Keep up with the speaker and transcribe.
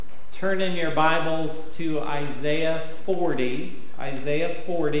turn in your Bibles to Isaiah 40. Isaiah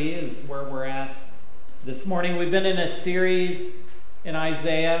 40 is where we're at this morning. We've been in a series in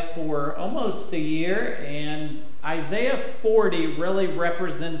Isaiah for almost a year, and Isaiah 40 really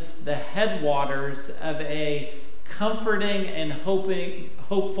represents the headwaters of a comforting and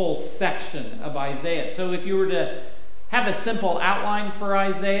hopeful section of Isaiah. So if you were to have a simple outline for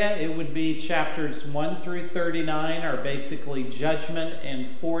Isaiah, it would be chapters 1 through 39 are basically judgment, and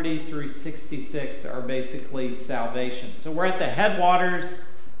 40 through 66 are basically salvation. So we're at the headwaters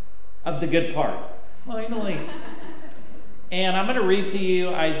of the good part, finally. And I'm going to read to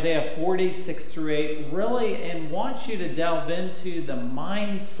you Isaiah 40, 6 through 8, really, and want you to delve into the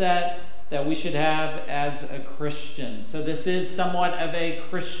mindset that we should have as a Christian. So this is somewhat of a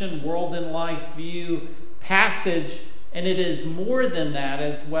Christian world and life view passage, and it is more than that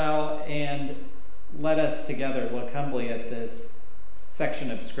as well. And let us together look humbly at this section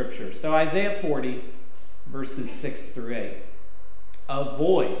of Scripture. So Isaiah 40, verses 6 through 8. A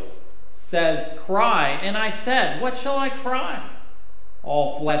voice says, "Cry," and I said, "What shall I cry?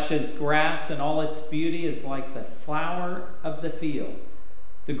 All flesh is grass, and all its beauty is like the flower of the field.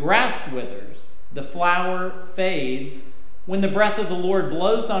 The grass withers, the flower fades, when the breath of the Lord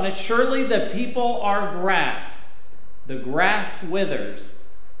blows on it. Surely the people are grass. The grass withers,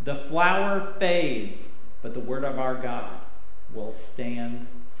 the flower fades, but the word of our God will stand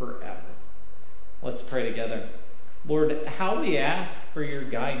forever." Let's pray together. Lord, how we ask for your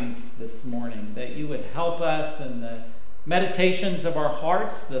guidance this morning, that you would help us in the meditations of our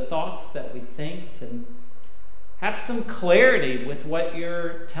hearts, the thoughts that we think, to have some clarity with what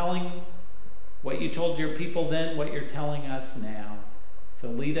you're telling, what you told your people then, what you're telling us now. So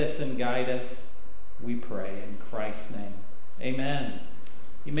lead us and guide us, we pray in Christ's name. Amen.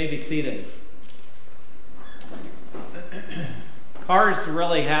 You may be seated. Cars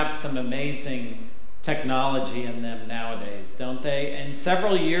really have some amazing technology in them nowadays, don't they? And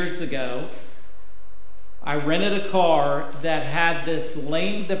several years ago, I rented a car that had this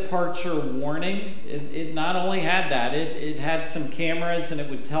lane departure warning. It not only had that, it had some cameras, and it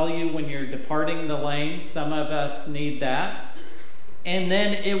would tell you when you're departing the lane. Some of us need that. And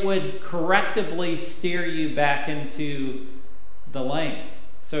then it would correctively steer you back into the lane.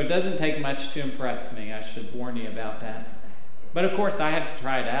 So it doesn't take much to impress me. I should warn you about that. But of course, I had to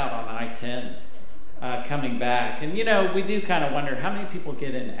try it out on I-10 coming back. And you know, we do kind of wonder how many people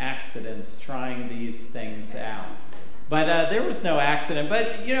get in accidents trying these things out. But there was no accident.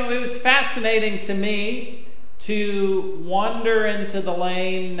 But you know, it was fascinating to me to wander into the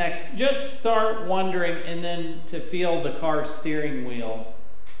lane next, just start wandering, and then to feel the car steering wheel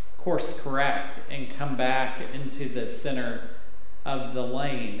course correct and come back into the center of the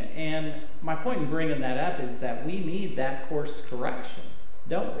lane. And my point in bringing that up is that we need that course correction,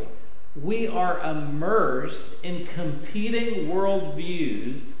 don't we? We are immersed in competing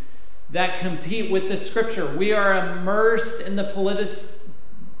worldviews that compete with the Scripture. We are immersed in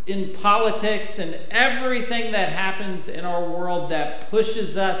in politics and everything that happens in our world that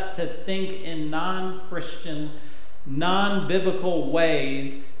pushes us to think in non-Christian, non-biblical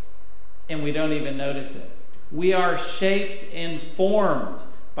ways, and we don't even notice it. We are shaped and formed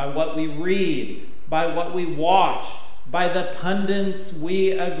by what we read, by what we watch, by the pundits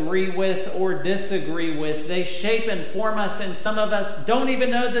we agree with or disagree with. They shape and form us, and some of us don't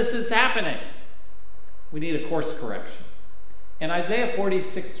even know this is happening. We need a course correction. And Isaiah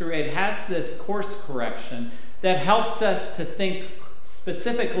 46 through 8 has this course correction that helps us to think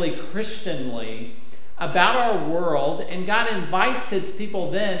specifically Christianly about our world. And God invites his people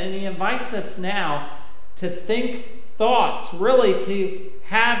then, and he invites us now to think thoughts, really to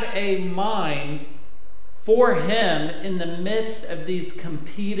have a mind for him in the midst of these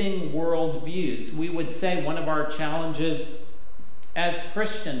competing worldviews. We would say one of our challenges as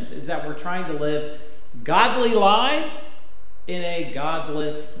Christians is that we're trying to live godly lives in a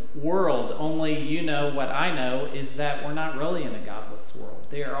godless world. Only you know what I know is that we're not really in a godless world.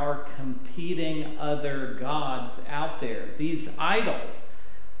 There are competing other gods out there, these idols.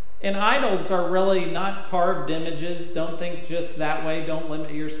 And idols are really not carved images. Don't think just that way. Don't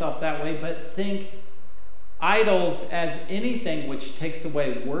limit yourself that way. But think idols as anything which takes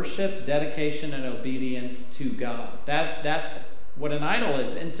away worship, dedication, and obedience to God. That's what an idol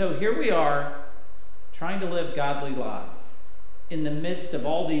is. And so here we are trying to live godly lives in the midst of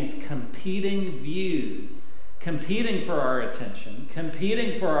all these competing views, competing for our attention,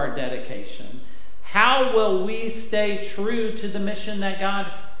 competing for our dedication. How will we stay true to the mission that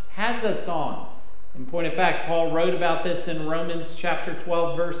God has us on? In point of fact, Paul wrote about this in Romans chapter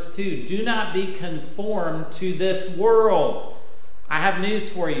 12, verse 2. Do not be conformed to this world. I have news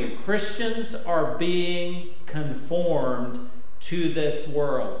for you. Christians are being conformed to this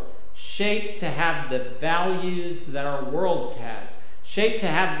world, shaped to have the values that our world has, shaped to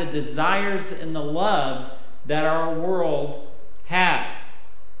have the desires and the loves that our world has.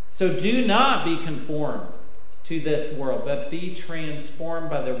 So do not be conformed to this world, but be transformed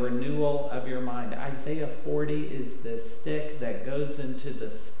by the renewal of your mind. Isaiah 40 is the stick that goes into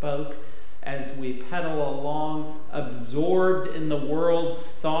the spoke as we pedal along, absorbed in the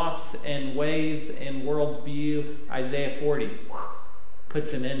world's thoughts and ways and worldview. Isaiah 40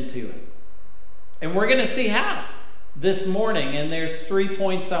 puts an end to it. And we're going to see how this morning. And there's 3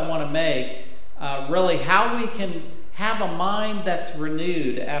 points I want to make. Really, how we can have a mind that's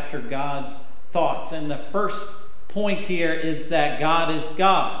renewed after God's thoughts. And the first point here is that God is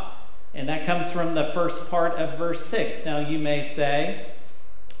God. And that comes from the first part of verse 6. Now you may say,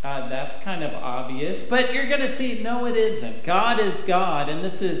 that's kind of obvious, but you're going to see, no, it isn't. God is God, and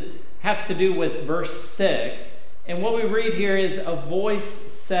this has to do with verse 6. And what we read here is, a voice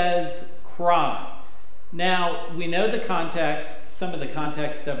says, cry. Now, we know the context, some of the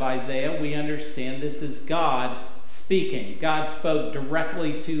context of Isaiah. We understand this is God speaking. God spoke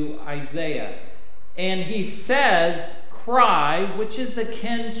directly to Isaiah. And he says, cry, which is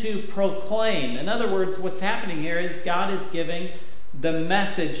akin to proclaim. In other words, what's happening here is God is giving the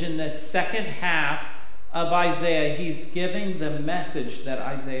message in the second half of Isaiah. He's giving the message that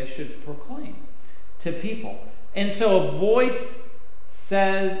Isaiah should proclaim to people. And so a voice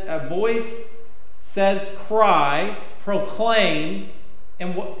says cry, proclaim,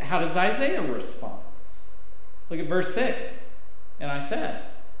 and how does Isaiah respond? Look at verse 6. And I said,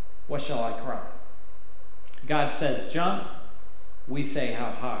 what shall I cry? God says, jump. We say,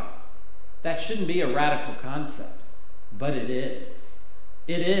 how high? That shouldn't be a radical concept, but it is.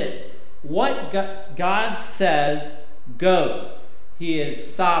 It is. What God says goes. He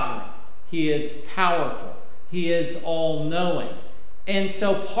is sovereign. He is powerful. He is all-knowing. And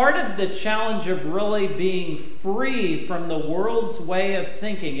so part of the challenge of really being free from the world's way of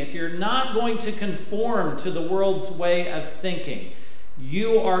thinking, if you're not going to conform to the world's way of thinking,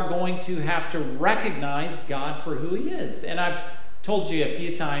 you are going to have to recognize God for who he is. And I've told you a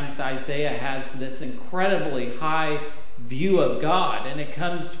few times, Isaiah has this incredibly high view of God, and it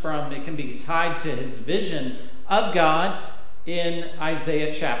can be tied to his vision of God in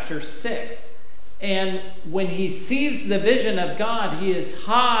Isaiah chapter 6. And when he sees the vision of God, he is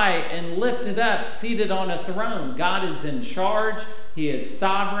high and lifted up, seated on a throne. God is in charge. He is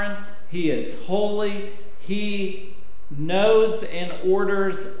sovereign. He is holy. He knows and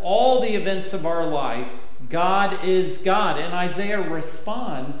orders all the events of our life. God is God. And Isaiah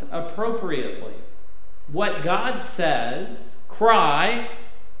responds appropriately. What God says, cry,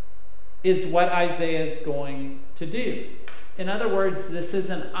 is what Isaiah is going to do. In other words, this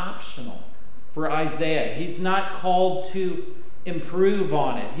isn't optional for Isaiah. He's not called to improve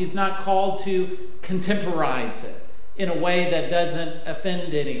on it. He's not called to contemporize it in a way that doesn't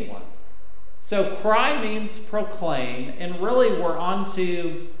offend anyone. So cry means proclaim, and really we're on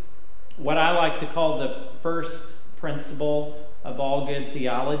to what I like to call the first principle of all good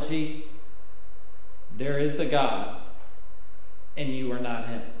theology. There is a God, and you are not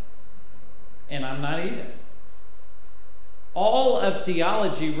him. And I'm not either. All of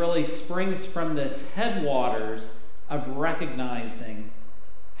theology really springs from this headwaters of recognizing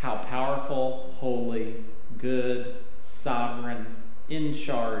how powerful, holy, good, sovereign, in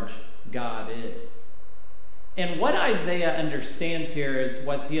charge God is. And what Isaiah understands here is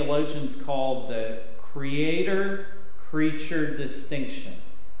what theologians call the creator-creature distinction.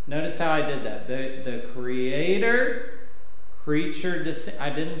 Notice how I did that. The creator-creature distinction.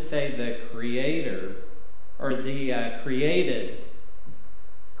 I didn't say the creator or the created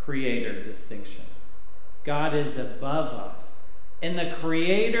creator distinction. God is above us. And the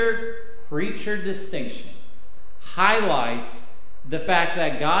creator-creature distinction highlights the fact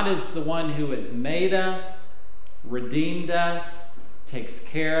that God is the one who has made us, redeemed us, takes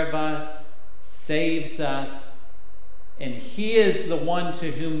care of us, saves us, and he is the one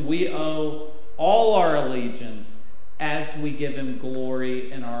to whom we owe all our allegiance as we give him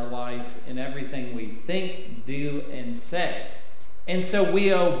glory in our life, in everything we think, do, and say. And so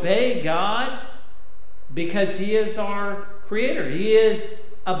we obey God because he is our creator. He is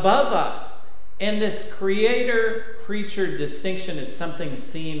above us. And this creator-creature distinction, it's something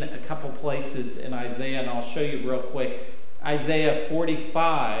seen a couple places in Isaiah, and I'll show you real quick. Isaiah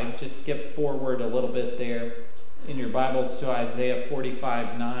 45, just skip forward a little bit there in your Bibles to Isaiah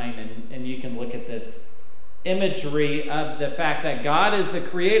 45:9, and you can look at this imagery of the fact that God is a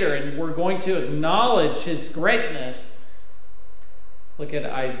creator, and we're going to acknowledge his greatness. Look at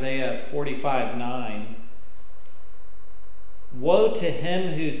Isaiah 45:9. Woe to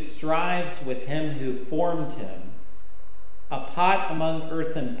him who strives with him who formed him, a pot among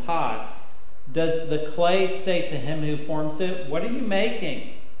earthen pots. Does the clay say to him who forms it, what are you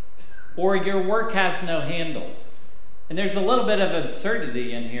making? Or your work has no handles. And there's a little bit of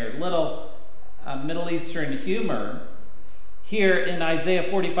absurdity in here, little Middle Eastern humor here in Isaiah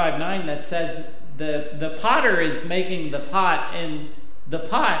 45:9 that says the potter is making the pot, and the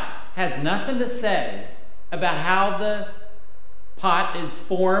pot has nothing to say about how the pot is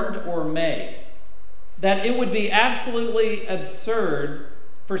formed or made. That it would be absolutely absurd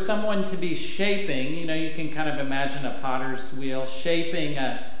for someone to be shaping, you can kind of imagine a potter's wheel, shaping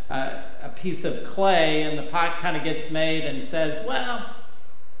a piece of clay, and the pot kind of gets made and says, well,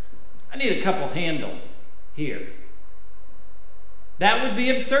 I need a couple handles here. That would be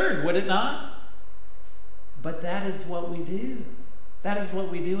absurd, would it not? But that is what we do. That is what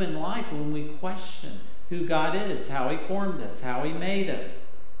we do in life when we question who God is, how he formed us, how he made us.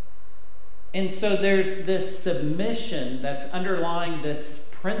 And so there's this submission that's underlying this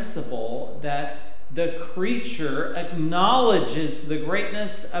principle that the creature acknowledges the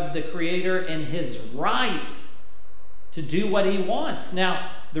greatness of the Creator and his right to do what he wants. Now,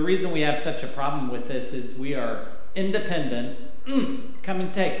 the reason we have such a problem with this is we are independent. Come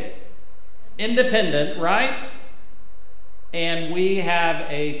and take it. Independent, right? And we have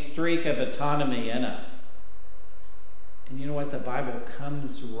a streak of autonomy in us. And you know what? The Bible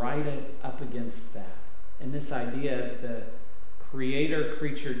comes right up against that. And this idea of the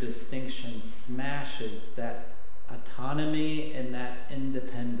creator-creature distinction smashes that autonomy and that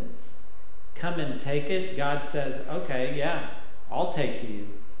independence. Come and take it. God says, okay, yeah, I'll take you.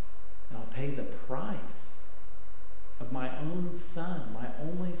 And I'll pay the price of my own son, my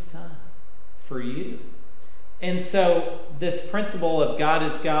only son, for you. And so this principle of God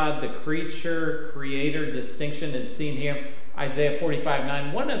is God, the creature-creator distinction is seen here. Isaiah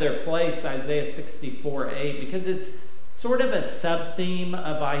 45:9. One other place, Isaiah 64:8, because it's sort of a sub-theme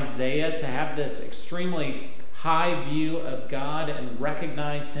of Isaiah to have this extremely high view of God and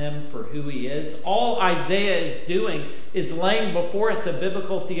recognize him for who he is. All Isaiah is doing is laying before us a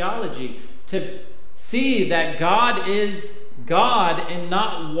biblical theology to see that God is God and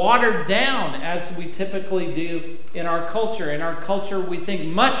not watered down as we typically do in our culture. In our culture, we think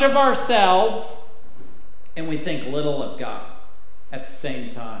much of ourselves and we think little of God at the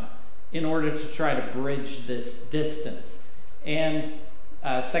same time in order to try to bridge this distance. And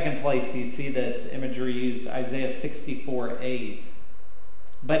second place you see this imagery used, Isaiah 64:8.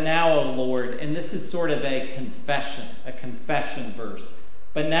 But now, O Lord, and this is sort of a confession verse.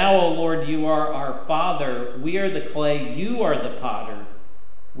 But now, O Lord, you are our Father. We are the clay. You are the potter.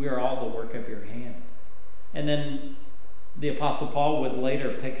 We are all the work of your hand. And then the Apostle Paul would later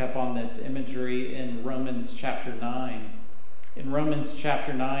pick up on this imagery in Romans chapter 9. In Romans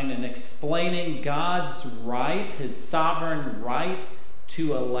chapter 9, in explaining God's right, his sovereign right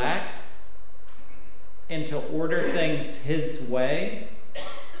to elect and to order things his way,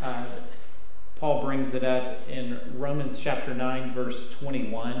 Paul brings it up in Romans chapter 9, verse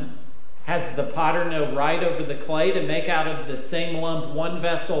 21. Has the potter no right over the clay to make out of the same lump one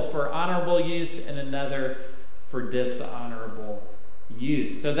vessel for honorable use and another for dishonorable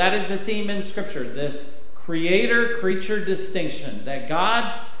use? So that is a theme in Scripture, this creator-creature distinction, that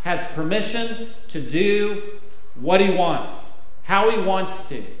God has permission to do what he wants, how he wants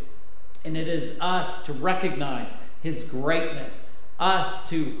to. And it is us to recognize his greatness, us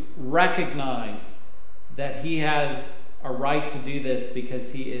to recognize that he has a right to do this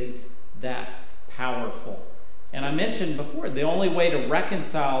because he is that powerful. And I mentioned before, the only way to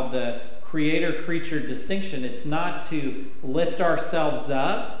reconcile the creator-creature distinction, it's not to lift ourselves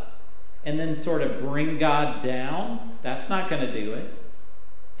up and then sort of bring God down. That's not going to do it.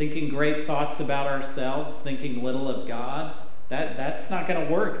 Thinking great thoughts about ourselves, thinking little of God, that's not going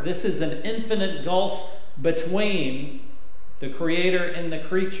to work. This is an infinite gulf between the creator and the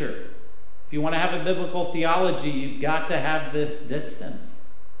creature. If you want to have a biblical theology, you've got to have this distance.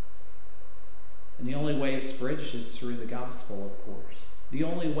 And the only way it's bridged is through the gospel, of course. The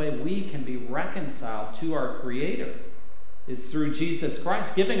only way we can be reconciled to our Creator is through Jesus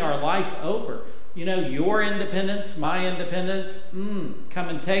Christ, giving our life over. You know, your independence, my independence, come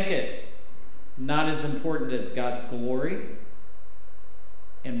and take it. Not as important as God's glory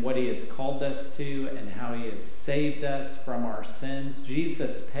and what he has called us to and how he has saved us from our sins.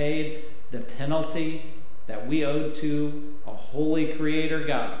 Jesus paid the penalty that we owed to a holy Creator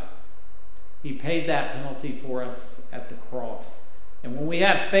God. He paid that penalty for us at the cross. And when we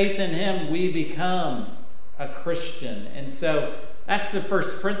have faith in him, we become a Christian. And so that's the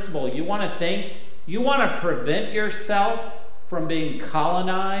first principle. You want to prevent yourself from being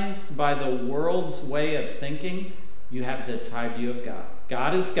colonized by the world's way of thinking. You have this high view of God.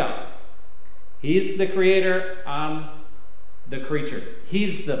 God is God. He's the creator. I'm the creature.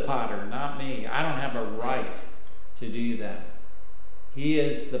 He's the potter, not me. I don't have a right to do that. He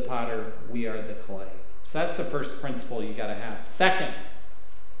is the potter. We are the clay. So that's the first principle you got to have. Second,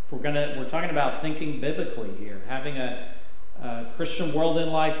 we're talking about thinking biblically here, having a Christian world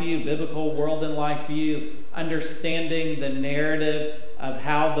and life view, biblical world and life view, understanding the narrative of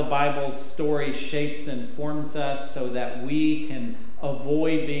how the Bible's story shapes and forms us so that we can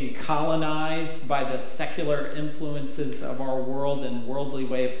avoid being colonized by the secular influences of our world and worldly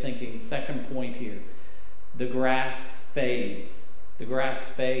way of thinking. Second point here, the grass fades. The grass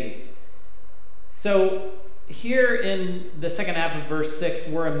fades. So here in the second half of verse 6,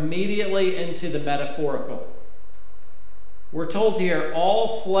 we're immediately into the metaphorical. We're told here,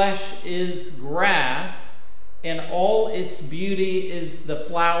 all flesh is grass, and all its beauty is the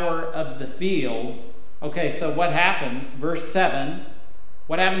flower of the field. Okay, so what happens? Verse 7,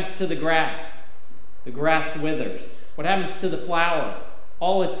 what happens to the grass? The grass withers. What happens to the flower?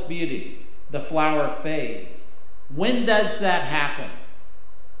 All its beauty. The flower fades. When does that happen?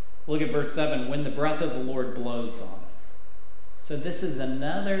 Look at verse 7, when the breath of the Lord blows on it. So this is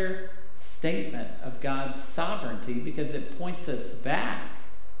another statement of God's sovereignty because it points us back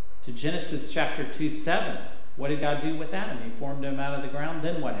to Genesis chapter 2:7. What did God do with Adam? He formed him out of the ground.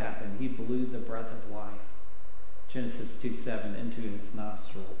 Then what happened? He blew the breath of life. Genesis 2:7 into his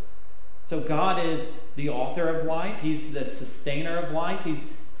nostrils. So God is the author of life. He's the sustainer of life.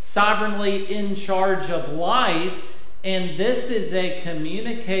 He's sovereignly in charge of life. And this is a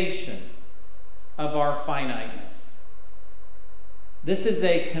communication of our finiteness. This is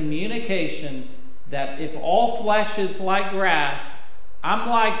a communication that if all flesh is like grass, I'm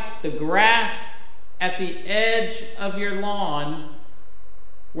like the grass at the edge of your lawn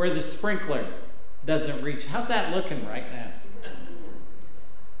where the sprinkler doesn't reach. How's that looking right now?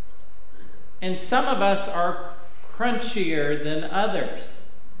 And some of us are crunchier than others.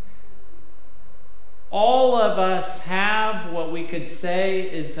 All of us have what we could say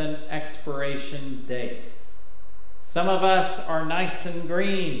is an expiration date. Some of us are nice and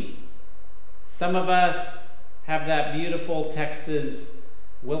green. Some of us have that beautiful Texas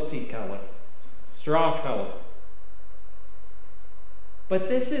wilty color, straw color. But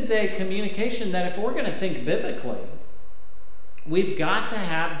this is a communication that if we're going to think biblically, we've got to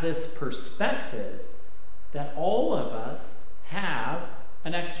have this perspective that all of us have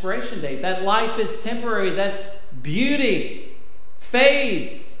an expiration date, that life is temporary, that beauty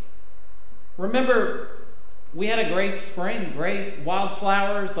fades. Remember, we had a great spring, great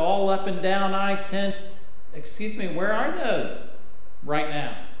wildflowers all up and down I-10. Excuse me, where are those right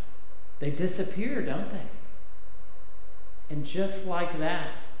now? They disappear, don't they? And just like that,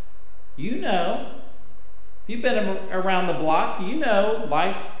 you know, if you've been around the block, you know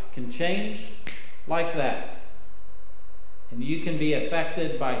life can change like that. And you can be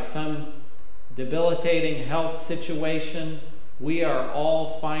affected by some debilitating health situation. We are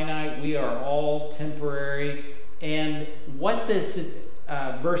all finite. We are all temporary. And what this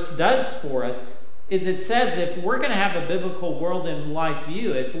verse does for us is it says if we're going to have a biblical world and life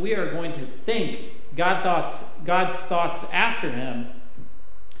view, if we are going to think God's thoughts after him,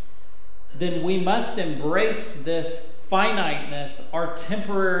 then we must embrace this finiteness,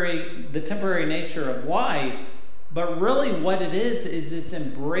 the temporary nature of life. But really what it is it's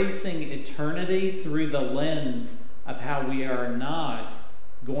embracing eternity through the lens of how we are not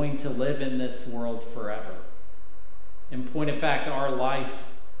going to live in this world forever. In point of fact, our life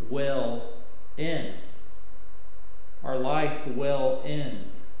will end. Our life will end.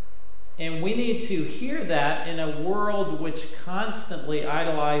 And we need to hear that in a world which constantly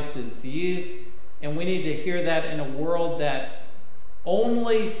idolizes youth. And we need to hear that in a world that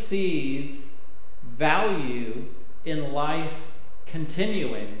only sees value in life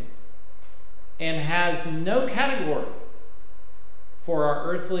continuing and has no category for our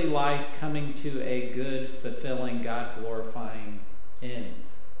earthly life coming to a good, fulfilling, God-glorifying end.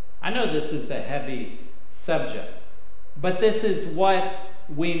 I know this is a heavy subject, but this is what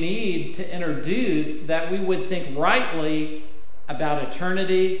we need to introduce, that we would think rightly about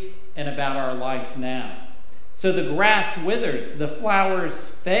eternity and about our life now. So the grass withers, the flowers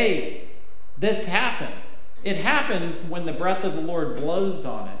fade. This happens. It happens when the breath of the Lord blows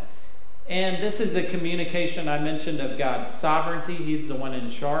on it. And this is a communication I mentioned of God's sovereignty. He's the one in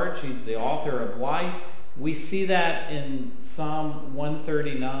charge. He's the author of life. We see that in Psalm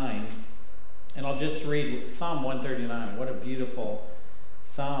 139. And I'll just read Psalm 139. What a beautiful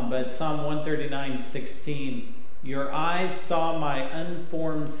psalm. But Psalm 139:16, your eyes saw my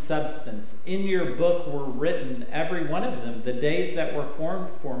unformed substance. In your book were written, every one of them, the days that were formed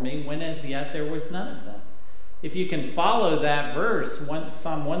for me, when as yet there was none of them. If you can follow that verse,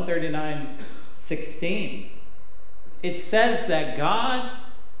 Psalm 139:16, it says that God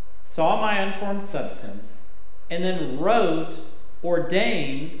saw my unformed substance and then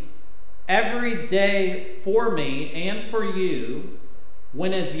ordained every day for me and for you,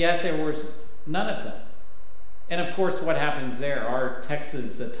 when as yet there was none of them. And of course, what happens there? Our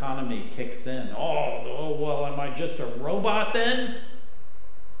Texas autonomy kicks in. Oh, well, am I just a robot then?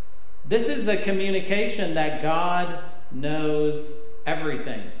 This is a communication that God knows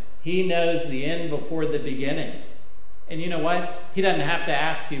everything. He knows the end before the beginning. And you know what? He doesn't have to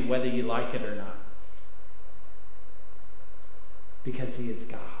ask you whether you like it or not. Because he is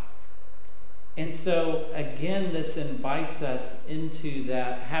God. And so, again, this invites us into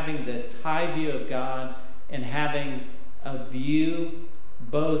that, having this high view of God and having a view,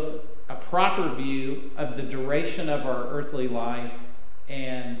 both a proper view of the duration of our earthly life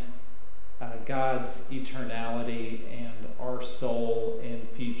and God's eternality and our soul and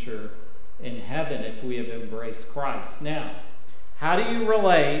future in heaven if we have embraced Christ. Now, how do you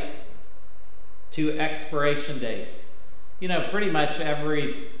relate to expiration dates? You know, pretty much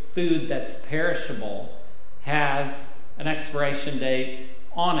every food that's perishable has an expiration date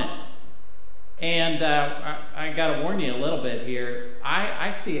on it. And I got to warn you a little bit here.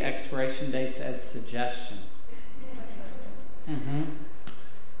 I see expiration dates as suggestions.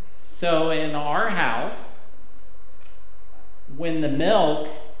 So in our house, when the milk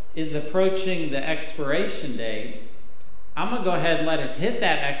is approaching the expiration date, I'm going to go ahead and let it hit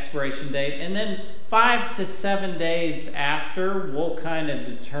that expiration date, and then 5 to 7 days after, we'll kind of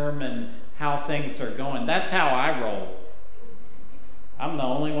determine how things are going. That's how I roll. I'm the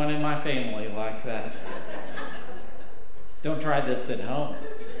only one in my family like that. Don't try this at home.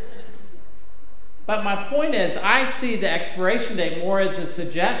 But my point is, I see the expiration date more as a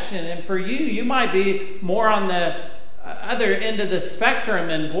suggestion, and for you, you might be more on the other end of the spectrum,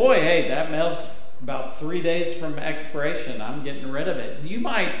 and boy, hey, that milk's about 3 days from expiration. I'm getting rid of it. You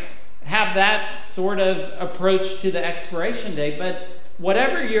might have that sort of approach to the expiration date, but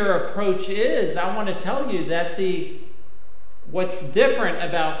whatever your approach is, I want to tell you that what's different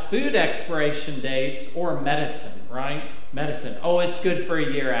about food expiration dates or medicine, right? Medicine. Oh, it's good for a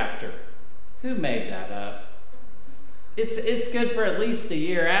year after. Who made that up? It's good for at least a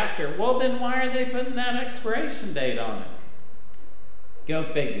year after. Well, then why are they putting that expiration date on it? Go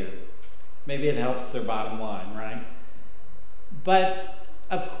figure. Maybe it helps their bottom line, right? But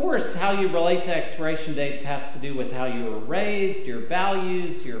of course, how you relate to expiration dates has to do with how you were raised, your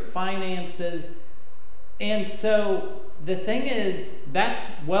values, your finances. And so the thing is, that's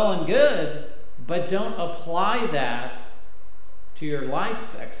well and good, but don't apply that to your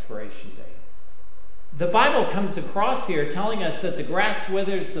life's expiration date. The Bible comes across here telling us that the grass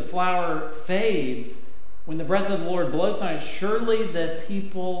withers, the flower fades. When the breath of the Lord blows on it, surely the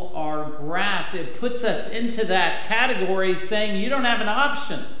people are grass. It puts us into that category saying you don't have an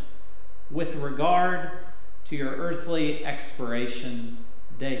option with regard to your earthly expiration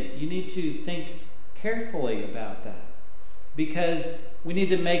date. You need to think carefully about that, because we need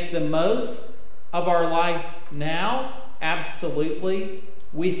to make the most of our life now. Absolutely.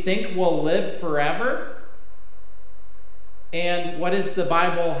 We think we'll live forever. And what does the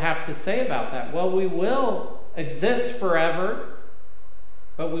Bible have to say about that? Well, we will exist forever,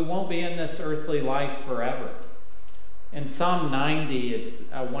 but we won't be in this earthly life forever. And Psalm 90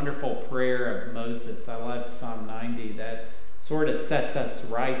 is a wonderful prayer of Moses. I love Psalm 90. That sort of sets us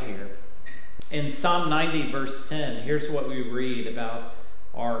right here. In Psalm 90, verse 10, here's what we read about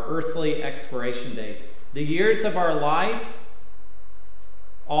our earthly expiration date. The years of our life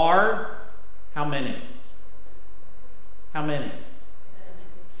are how many? How many?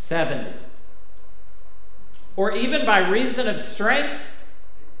 70. Or even by reason of strength,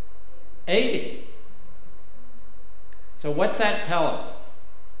 80. So what's that tell us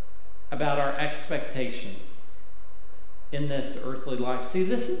about our expectations in this earthly life? See,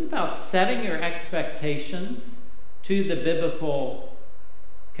 this is about setting your expectations to the biblical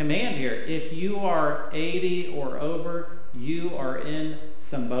command here. If you are 80 or over, you are in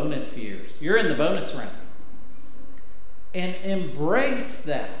some bonus years. You're in the bonus round. And embrace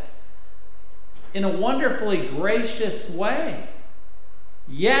that in a wonderfully gracious way.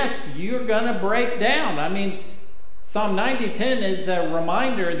 Yes, you're going to break down. I mean, Psalm 90:10 is a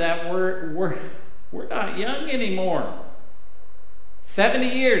reminder that we're not young anymore. 70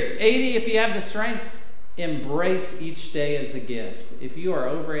 years, 80 if you have the strength. Embrace each day as a gift. If you are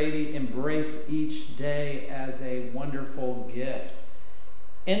over 80, embrace each day as a wonderful gift.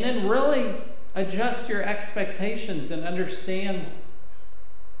 And then really adjust your expectations and understand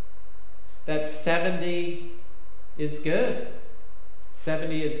that 70 is good.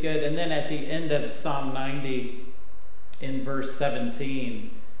 70 is good. And then at the end of Psalm 90, in verse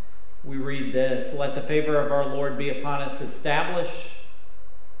 17, we read this: let the favor of our Lord be upon us. Establish.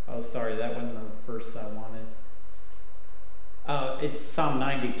 Oh, sorry, that wasn't the verse I wanted. It's Psalm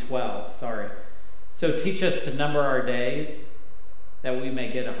 90:12. Sorry. So teach us to number our days, that we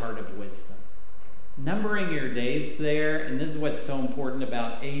may get a heart of wisdom. Numbering your days there, and this is what's so important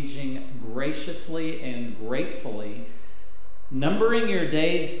about aging graciously and gratefully. Numbering your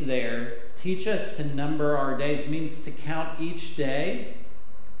days there, teach us to number our days, means to count each day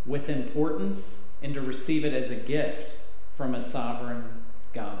with importance and to receive it as a gift from a sovereign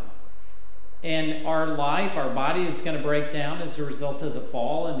God. And our life, our body is going to break down as a result of the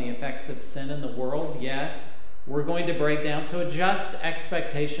fall and the effects of sin in the world. Yes, we're going to break down. So adjust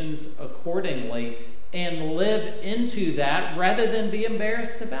expectations accordingly and live into that rather than be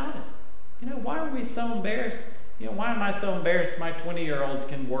embarrassed about it. Why are we so embarrassed? Why am I so embarrassed my 20-year-old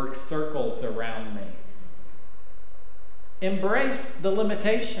can work circles around me? Embrace the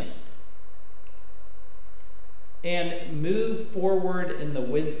limitation and move forward in the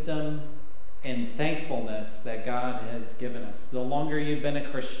wisdom and thankfulness that God has given us. The longer you've been a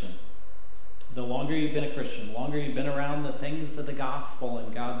Christian, the longer you've been around the things of the gospel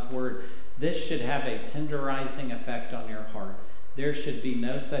and God's word, this should have a tenderizing effect on your heart. There should be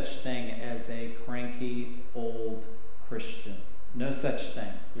no such thing as a cranky old Christian. No such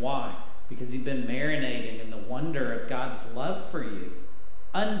thing. Why? Because you've been marinating in the wonder of God's love for you.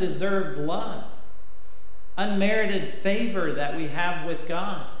 Undeserved love. Unmerited favor that we have with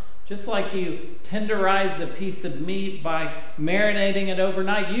God. Just like you tenderize a piece of meat by marinating it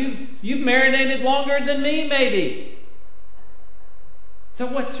overnight, you've marinated longer than me, maybe. So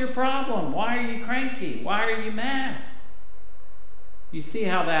what's your problem? Why are you cranky? Why are you mad? You see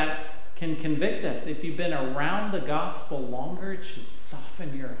how that can convict us. If you've been around the gospel longer, it should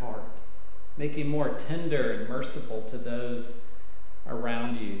soften your heart, make you more tender and merciful to those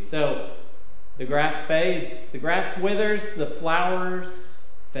around you. So the grass fades, the grass withers, the flowers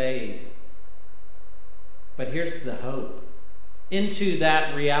fade. But here's the hope. Into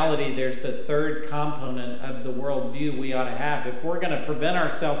that reality, there's a third component of the worldview we ought to have. If we're going to prevent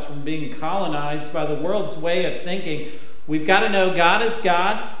ourselves from being colonized by the world's way of thinking, we've got to know God is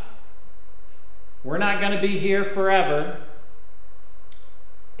God. We're not going to be here forever.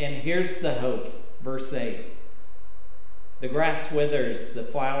 And here's the hope. Verse 8. The grass withers, the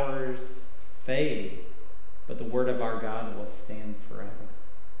flowers fade, but the word of our God will stand forever.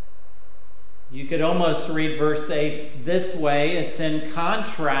 You could almost read verse 8 this way. It's in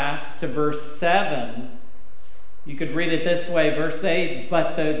contrast to verse 7. You could read it this way, verse 8,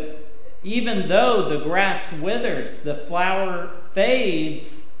 but even though the grass withers, the flower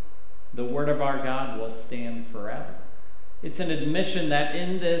fades, the word of our God will stand forever. It's an admission that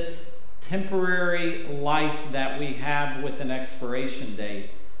in this temporary life that we have with an expiration date,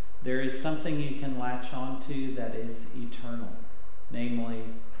 there is something you can latch onto that is eternal, namely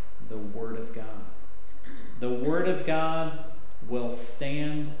the Word of God. The Word of God will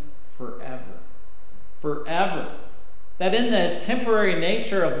stand forever. Forever. That in the temporary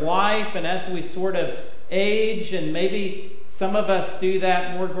nature of life, and as we sort of age, and maybe some of us do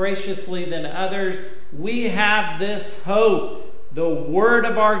that more graciously than others, we have this hope, the Word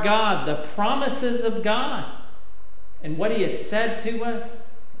of our God, the promises of God, and what He has said to us,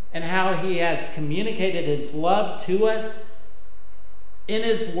 and how He has communicated His love to us in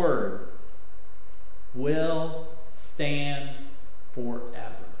His Word will stand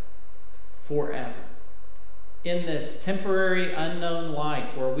forever. Forever. In this temporary, unknown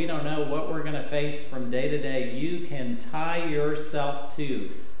life where we don't know what we're going to face from day to day, you can tie yourself to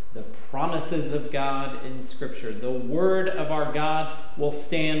the promises of God in Scripture. The Word of our God will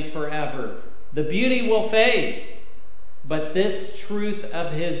stand forever. The beauty will fade, but this truth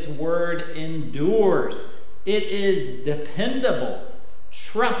of His Word endures. It is dependable,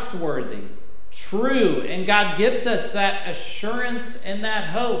 trustworthy, true, and God gives us that assurance and that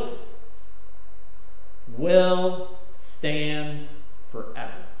hope. Will stand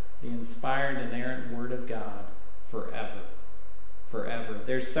forever. The inspired, inerrant Word of God forever. Forever.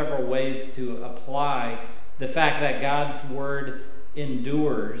 There's several ways to apply the fact that God's Word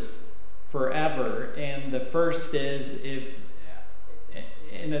endures forever. And the first is,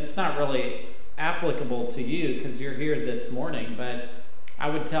 and it's not really applicable to you because you're here this morning, but I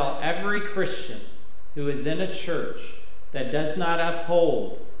would tell every Christian who is in a church that does not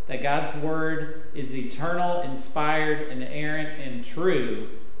uphold that God's word is eternal, inspired, inerrant, and true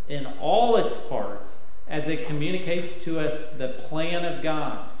in all its parts as it communicates to us the plan of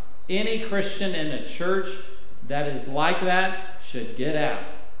God. Any Christian in a church that is like that should get out.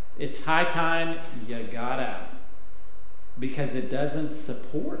 It's high time you got out, because it doesn't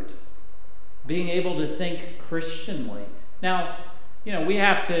support being able to think Christianly. Now, we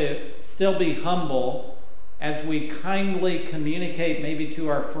have to still be humble as we kindly communicate maybe to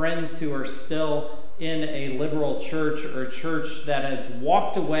our friends who are still in a liberal church or a church that has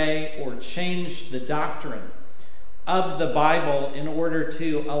walked away or changed the doctrine of the Bible in order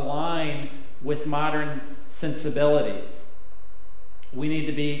to align with modern sensibilities. We need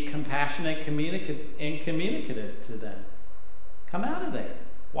to be compassionate and communicative to them. Come out of there.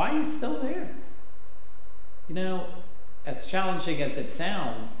 Why are you still there? As challenging as it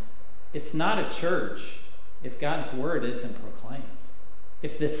sounds, it's not a church if God's word isn't proclaimed.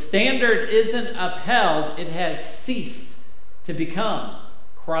 If the standard isn't upheld, it has ceased to become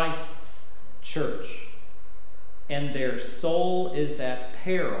Christ's church. And their soul is at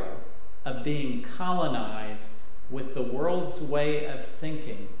peril of being colonized with the world's way of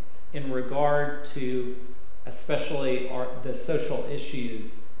thinking in regard to especially the social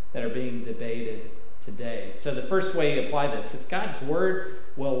issues that are being debated today. So the first way you apply this, if God's word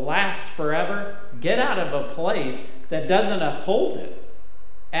will last forever, get out of a place that doesn't uphold it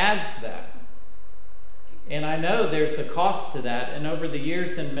as that. And I know there's a cost to that. And over the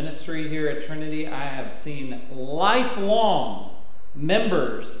years in ministry here at Trinity, I have seen lifelong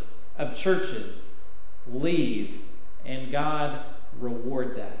members of churches leave, and God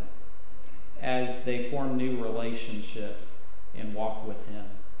reward that as they form new relationships and walk with Him.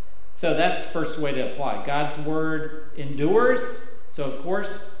 So that's the first way to apply. God's word endures, so of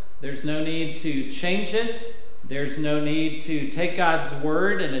course there's no need to change it. There's no need to take God's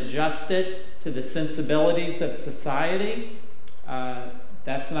word and adjust it to the sensibilities of society.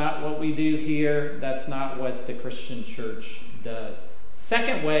 That's not what we do here. That's not what the Christian church does.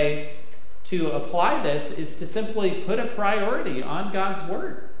 Second way to apply this is to simply put a priority on God's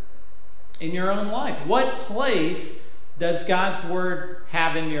word in your own life. What place does God's word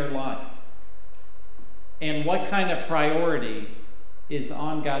have in your life? And what kind of priority is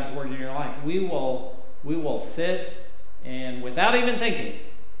on God's word in your life? We will sit and, without even thinking,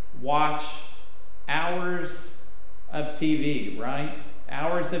 watch hours of TV, right?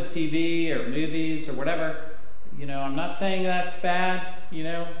 Hours of TV or movies or whatever. I'm not saying that's bad,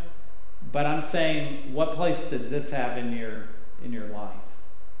 but I'm saying, what place does this have in your life?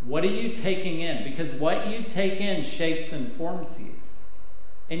 What are you taking in? Because what you take in shapes and forms you.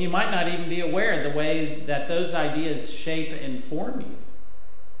 And you might not even be aware the way that those ideas shape and form you.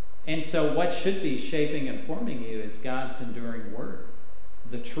 And so what should be shaping and forming you is God's enduring word,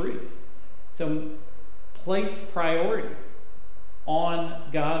 the truth. So place priority on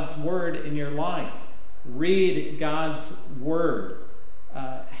God's word in your life. Read God's word.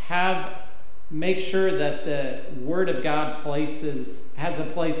 Make sure that the word of God has a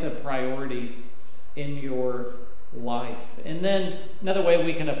place of priority in your life. And then another way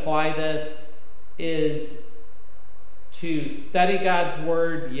we can apply this is to study God's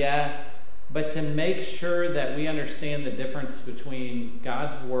word, yes, but to make sure that we understand the difference between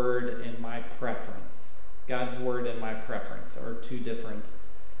God's word and my preference. God's word and my preference are two different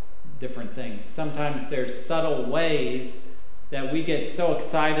things. Sometimes there's subtle ways that we get so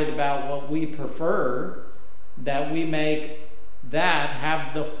excited about what we prefer that we make that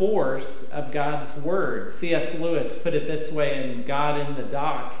have the force of God's word. C.S. Lewis put it this way in God in the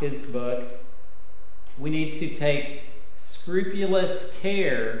Dock, his book: we need to take scrupulous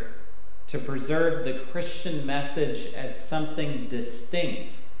care to preserve the Christian message as something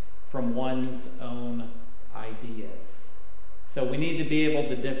distinct from one's own ideas. So we need to be able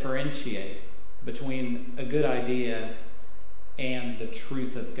to differentiate between a good idea and the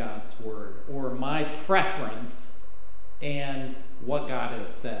truth of God's word, or my preference and what God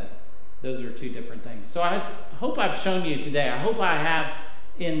has said. Those are two different things. So I hope I've shown you today. I hope I have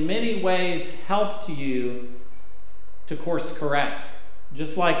in many ways helped you to course correct.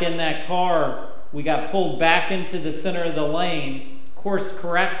 Just like in that car, we got pulled back into the center of the lane, course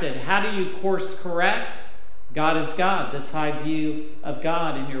corrected. How do you course correct? God is God, this high view of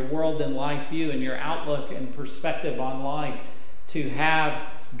God in your world and life view and your outlook and perspective on life. To have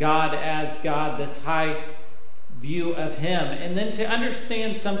God as God, this high view of Him. And then to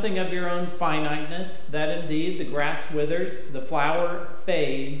understand something of your own finiteness, that indeed the grass withers, the flower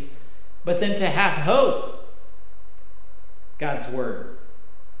fades, But then to have hope, God's word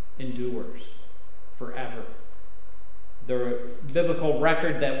endures forever. The biblical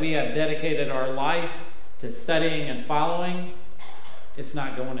record that we have dedicated our life to studying and following, it's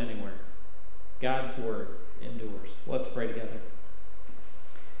not going anywhere. God's word endures. Let's pray together.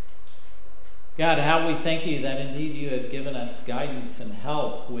 God, how we thank you that indeed you have given us guidance and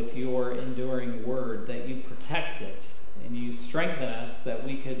help with your enduring word, that you protect it and you strengthen us that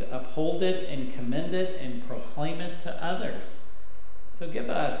we could uphold it and commend it and proclaim it to others. So give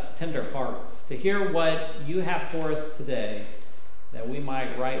us tender hearts to hear what you have for us today, that we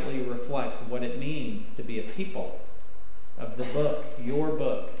might rightly reflect what it means to be a people of the book, your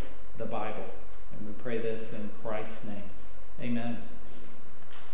book, the Bible. And we pray this in Christ's name. Amen.